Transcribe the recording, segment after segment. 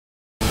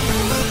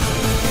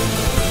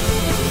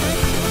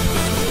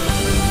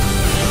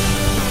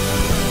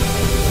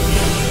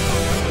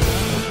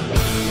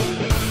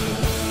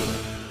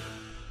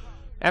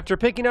After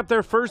picking up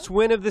their first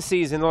win of the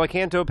season, the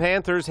Lecanto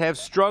Panthers have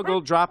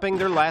struggled dropping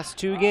their last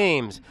 2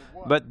 games.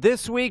 But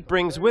this week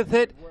brings with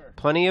it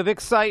plenty of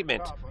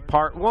excitement.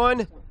 Part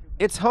 1,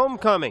 it's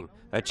homecoming,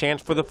 a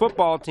chance for the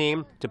football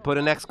team to put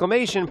an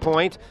exclamation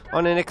point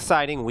on an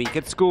exciting week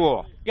at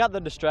school. You got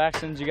the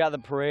distractions, you got the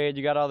parade,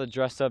 you got all the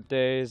dress-up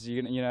days,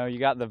 you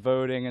got the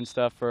voting and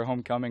stuff for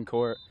homecoming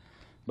court.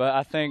 But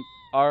I think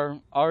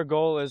our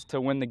goal is to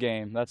win the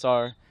game. That's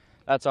our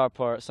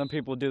part. Some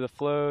people do the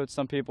float,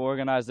 some people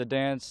organize the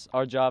dance.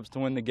 Our job's to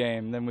win the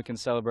game, then we can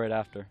celebrate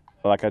after.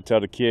 Like I tell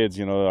the kids,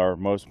 our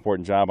most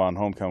important job on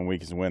homecoming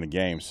week is to win a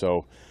game.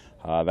 So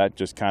that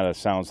just kind of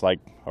sounds like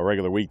a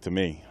regular week to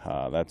me.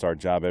 That's our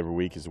job every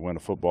week, is to win a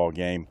football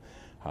game.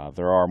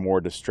 There are more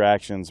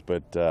distractions,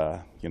 but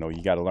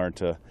you got to learn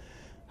to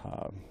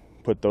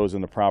put those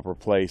in the proper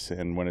place.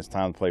 And when it's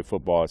time to play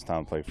football, it's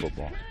time to play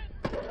football.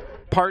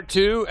 Part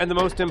 2, and the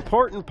most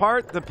important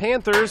part, the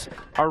Panthers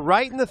are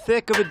right in the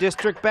thick of a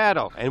district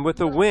battle. And with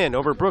a win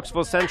over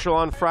Brooksville Central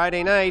on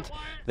Friday night,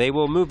 they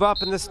will move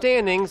up in the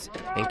standings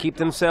and keep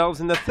themselves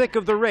in the thick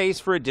of the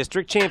race for a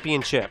district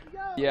championship.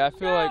 Yeah, I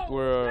feel like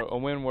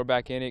we're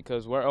back in it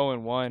because we're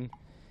 0-1,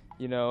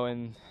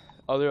 and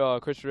other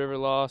Christian River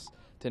lost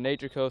to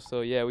Nature Coast, so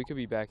yeah, we could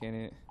be back in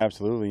it.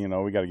 Absolutely,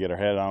 we got to get our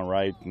head on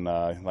right, and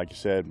like you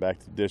said, back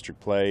to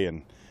district play,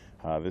 and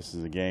this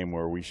is a game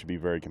where we should be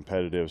very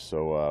competitive,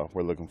 so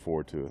we're looking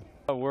forward to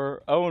it. We're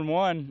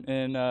 0-1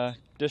 in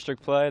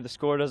district play. The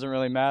score doesn't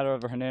really matter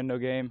of a Hernando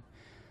game.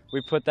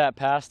 We put that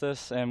past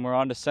us, and we're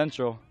on to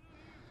Central.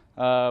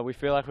 We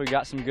feel like we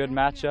got some good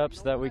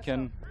matchups that we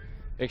can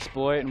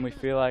exploit, and we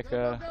feel like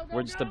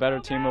we're just a better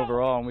team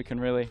overall, and we can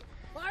really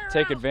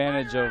take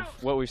advantage of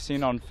what we've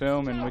seen on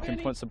film, and we can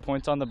put some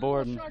points on the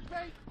board and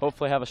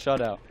hopefully have a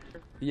shutout.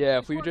 Yeah,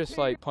 if we just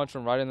punch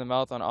them right in the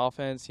mouth on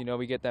offense,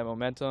 we get that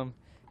momentum.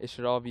 It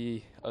should all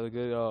be a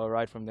good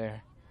ride from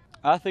there.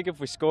 I think if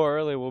we score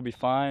early, we'll be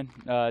fine.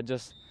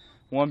 Just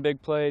one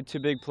big play, 2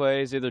 big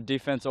plays, either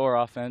defense or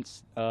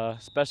offense,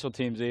 special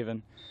teams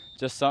even.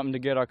 Just something to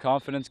get our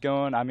confidence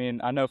going. I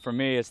mean, I know for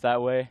me it's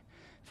that way.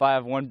 If I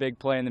have one big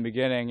play in the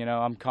beginning,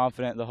 I'm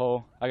confident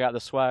I got the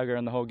swagger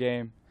in the whole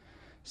game.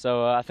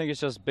 So I think it's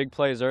just big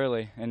plays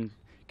early and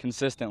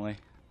consistently.